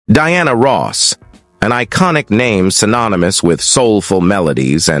Diana Ross, an iconic name synonymous with soulful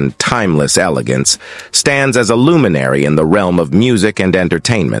melodies and timeless elegance, stands as a luminary in the realm of music and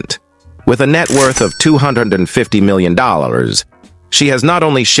entertainment. With a net worth of $250 million, she has not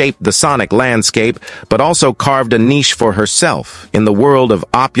only shaped the sonic landscape, but also carved a niche for herself in the world of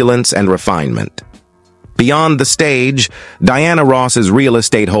opulence and refinement. Beyond the stage, Diana Ross's real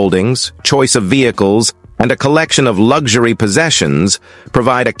estate holdings, choice of vehicles, and a collection of luxury possessions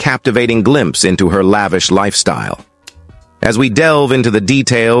provide a captivating glimpse into her lavish lifestyle. As we delve into the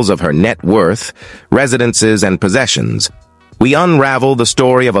details of her net worth, residences, and possessions, we unravel the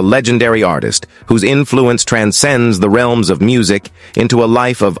story of a legendary artist whose influence transcends the realms of music into a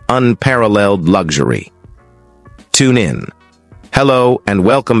life of unparalleled luxury. Tune in. Hello, and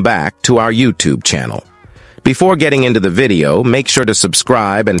welcome back to our YouTube channel. Before getting into the video, make sure to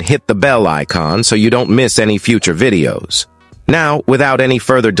subscribe and hit the bell icon so you don't miss any future videos. Now, without any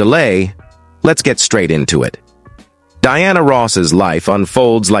further delay, let's get straight into it. Diana Ross's life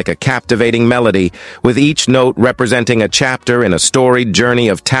unfolds like a captivating melody, with each note representing a chapter in a storied journey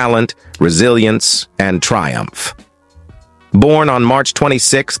of talent, resilience, and triumph. Born on March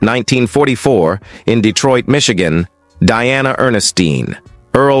 26, 1944, in Detroit, Michigan, Diana Ernestine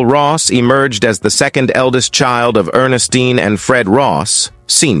Earl Ross emerged as the second eldest child of Ernestine and Fred Ross,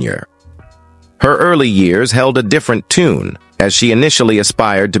 Sr. Her early years held a different tune, as she initially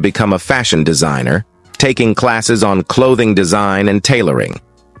aspired to become a fashion designer, taking classes on clothing design and tailoring.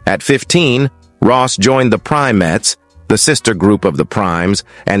 At 15, Ross joined the Primettes, the sister group of the Primes,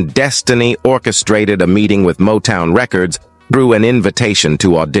 and destiny orchestrated a meeting with Motown Records through an invitation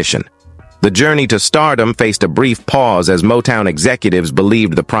to audition. The journey to stardom faced a brief pause as Motown executives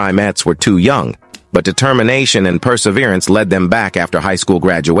believed the Primettes were too young, but determination and perseverance led them back after high school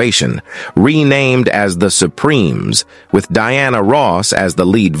graduation. Renamed as the Supremes, with Diana Ross as the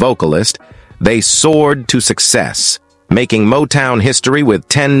lead vocalist, they soared to success, making Motown history with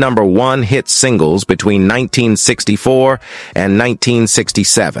 10 number-one hit singles between 1964 and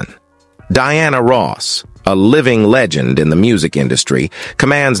 1967. Diana Ross, a living legend in the music industry,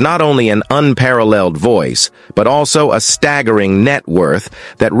 commands not only an unparalleled voice, but also a staggering net worth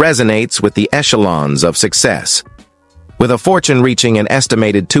that resonates with the echelons of success. With a fortune reaching an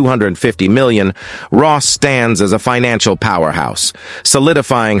estimated $250 million, Ross stands as a financial powerhouse,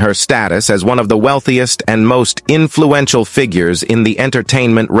 solidifying her status as one of the wealthiest and most influential figures in the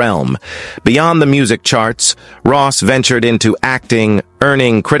entertainment realm. Beyond the music charts, Ross ventured into acting,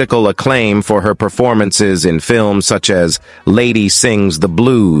 earning critical acclaim for her performances in films such as Lady Sings the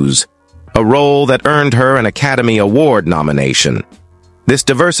Blues, a role that earned her an Academy Award nomination. This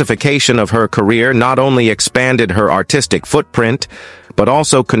diversification of her career not only expanded her artistic footprint, but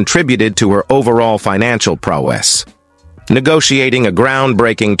also contributed to her overall financial prowess. Negotiating a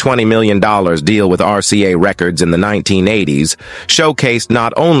groundbreaking $20 million deal with RCA Records in the 1980s showcased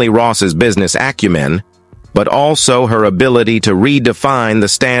not only Ross's business acumen, but also her ability to redefine the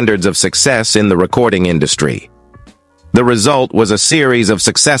standards of success in the recording industry. The result was a series of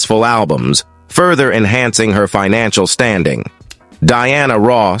successful albums, further enhancing her financial standing. Diana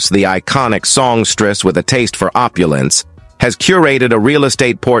Ross, the iconic songstress with a taste for opulence, has curated a real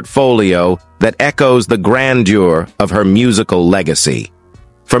estate portfolio that echoes the grandeur of her musical legacy.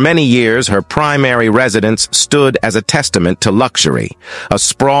 For many years, her primary residence stood as a testament to luxury, a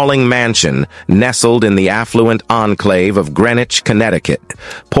sprawling mansion nestled in the affluent enclave of Greenwich, Connecticut,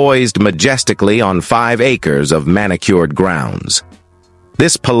 poised majestically on 5 acres of manicured grounds.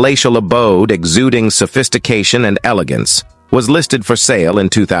 This palatial abode, exuding sophistication and elegance, was listed for sale in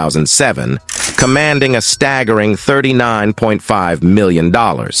 2007, commanding a staggering $39.5 million.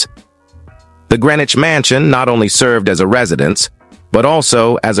 The Greenwich Mansion not only served as a residence, but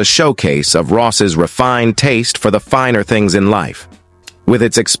also as a showcase of Ross's refined taste for the finer things in life. With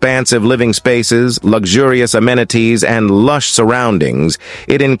its expansive living spaces, luxurious amenities, and lush surroundings,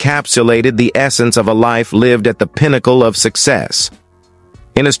 it encapsulated the essence of a life lived at the pinnacle of success.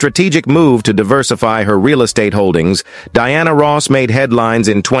 In a strategic move to diversify her real estate holdings, Diana Ross made headlines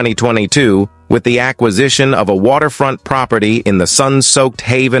in 2022 with the acquisition of a waterfront property in the sun-soaked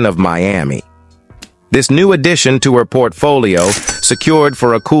haven of Miami. This new addition to her portfolio, secured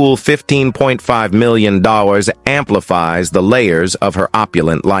for a cool $15.5 million, amplifies the layers of her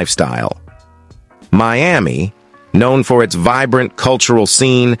opulent lifestyle. Miami, known for its vibrant cultural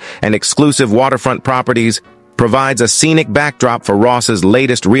scene and exclusive waterfront properties, provides a scenic backdrop for Ross's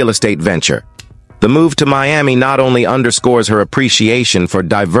latest real estate venture. The move to Miami not only underscores her appreciation for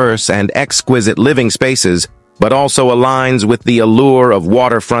diverse and exquisite living spaces, but also aligns with the allure of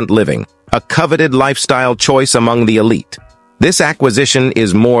waterfront living, a coveted lifestyle choice among the elite. This acquisition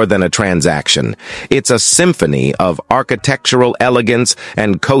is more than a transaction. It's a symphony of architectural elegance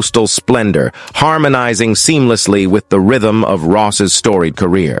and coastal splendor, harmonizing seamlessly with the rhythm of Ross's storied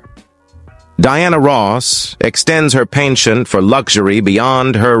career. Diana Ross extends her penchant for luxury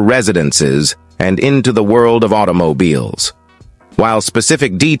beyond her residences and into the world of automobiles. While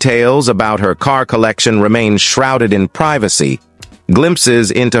specific details about her car collection remain shrouded in privacy,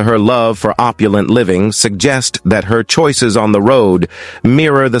 glimpses into her love for opulent living suggest that her choices on the road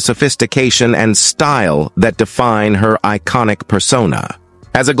mirror the sophistication and style that define her iconic persona.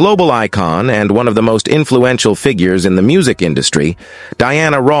 As a global icon and one of the most influential figures in the music industry,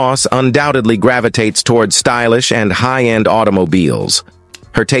 Diana Ross undoubtedly gravitates towards stylish and high-end automobiles.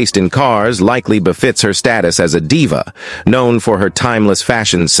 Her taste in cars likely befits her status as a diva, known for her timeless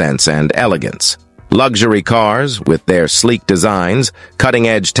fashion sense and elegance. Luxury cars, with their sleek designs,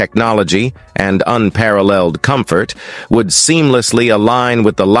 cutting-edge technology, and unparalleled comfort, would seamlessly align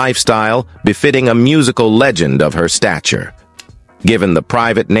with the lifestyle befitting a musical legend of her stature. Given the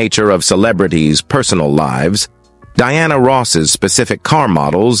private nature of celebrities' personal lives, Diana Ross's specific car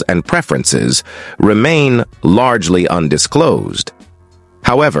models and preferences remain largely undisclosed.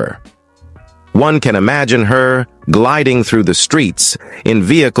 However, one can imagine her gliding through the streets in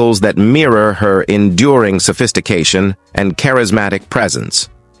vehicles that mirror her enduring sophistication and charismatic presence.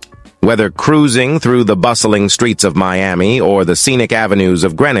 Whether cruising through the bustling streets of Miami or the scenic avenues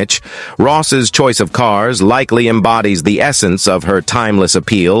of Greenwich, Ross's choice of cars likely embodies the essence of her timeless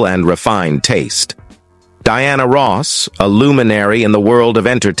appeal and refined taste. Diana Ross, a luminary in the world of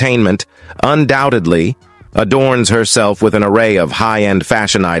entertainment, undoubtedly adorns herself with an array of high-end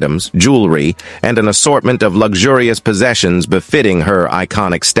fashion items, jewelry, and an assortment of luxurious possessions befitting her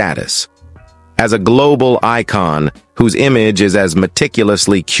iconic status. As a global icon whose image is as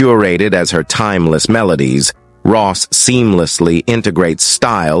meticulously curated as her timeless melodies, Ross seamlessly integrates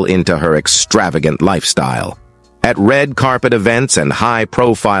style into her extravagant lifestyle. At red carpet events and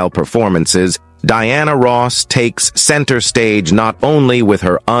high-profile performances, Diana Ross takes center stage not only with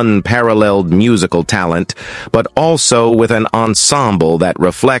her unparalleled musical talent, but also with an ensemble that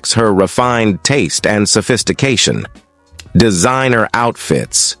reflects her refined taste and sophistication. Designer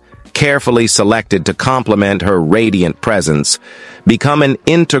outfits, carefully selected to complement her radiant presence, become an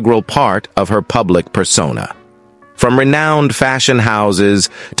integral part of her public persona. From renowned fashion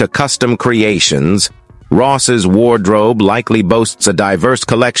houses to custom creations, Ross's wardrobe likely boasts a diverse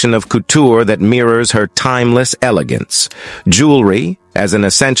collection of couture that mirrors her timeless elegance. Jewelry, as an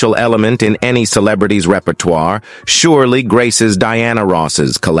essential element in any celebrity's repertoire, surely graces Diana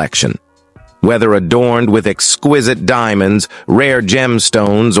Ross's collection. Whether adorned with exquisite diamonds, rare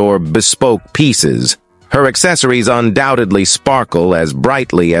gemstones, or bespoke pieces, her accessories undoubtedly sparkle as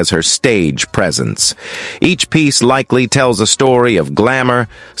brightly as her stage presence. Each piece likely tells a story of glamour,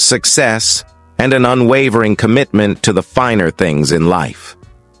 success, and an unwavering commitment to the finer things in life.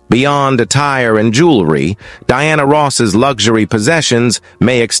 Beyond attire and jewelry, Diana Ross's luxury possessions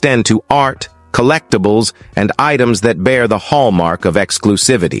may extend to art, collectibles, and items that bear the hallmark of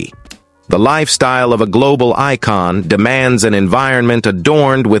exclusivity. The lifestyle of a global icon demands an environment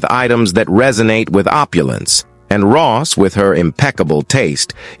adorned with items that resonate with opulence, and Ross, with her impeccable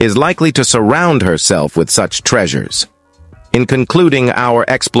taste, is likely to surround herself with such treasures. In concluding our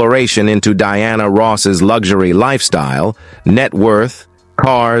exploration into Diana Ross's luxury lifestyle, net worth,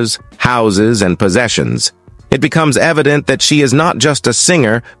 cars, houses, and possessions, it becomes evident that she is not just a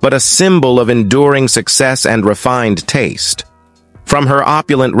singer, but a symbol of enduring success and refined taste. From her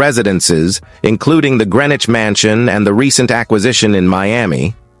opulent residences, including the Greenwich Mansion and the recent acquisition in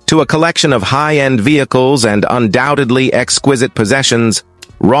Miami, to a collection of high-end vehicles and undoubtedly exquisite possessions,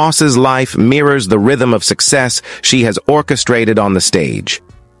 Ross's life mirrors the rhythm of success she has orchestrated on the stage.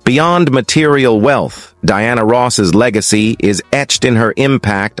 Beyond material wealth, Diana Ross's legacy is etched in her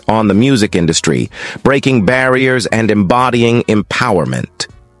impact on the music industry, breaking barriers and embodying empowerment.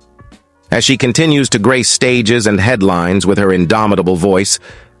 As she continues to grace stages and headlines with her indomitable voice,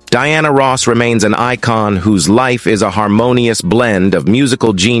 Diana Ross remains an icon whose life is a harmonious blend of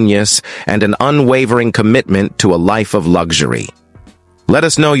musical genius and an unwavering commitment to a life of luxury. Let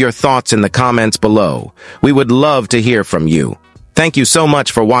us know your thoughts in the comments below. We would love to hear from you. Thank you so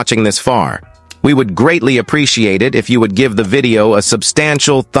much for watching this far. We would greatly appreciate it if you would give the video a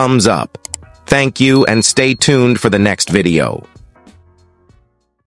substantial thumbs up. Thank you and stay tuned for the next video.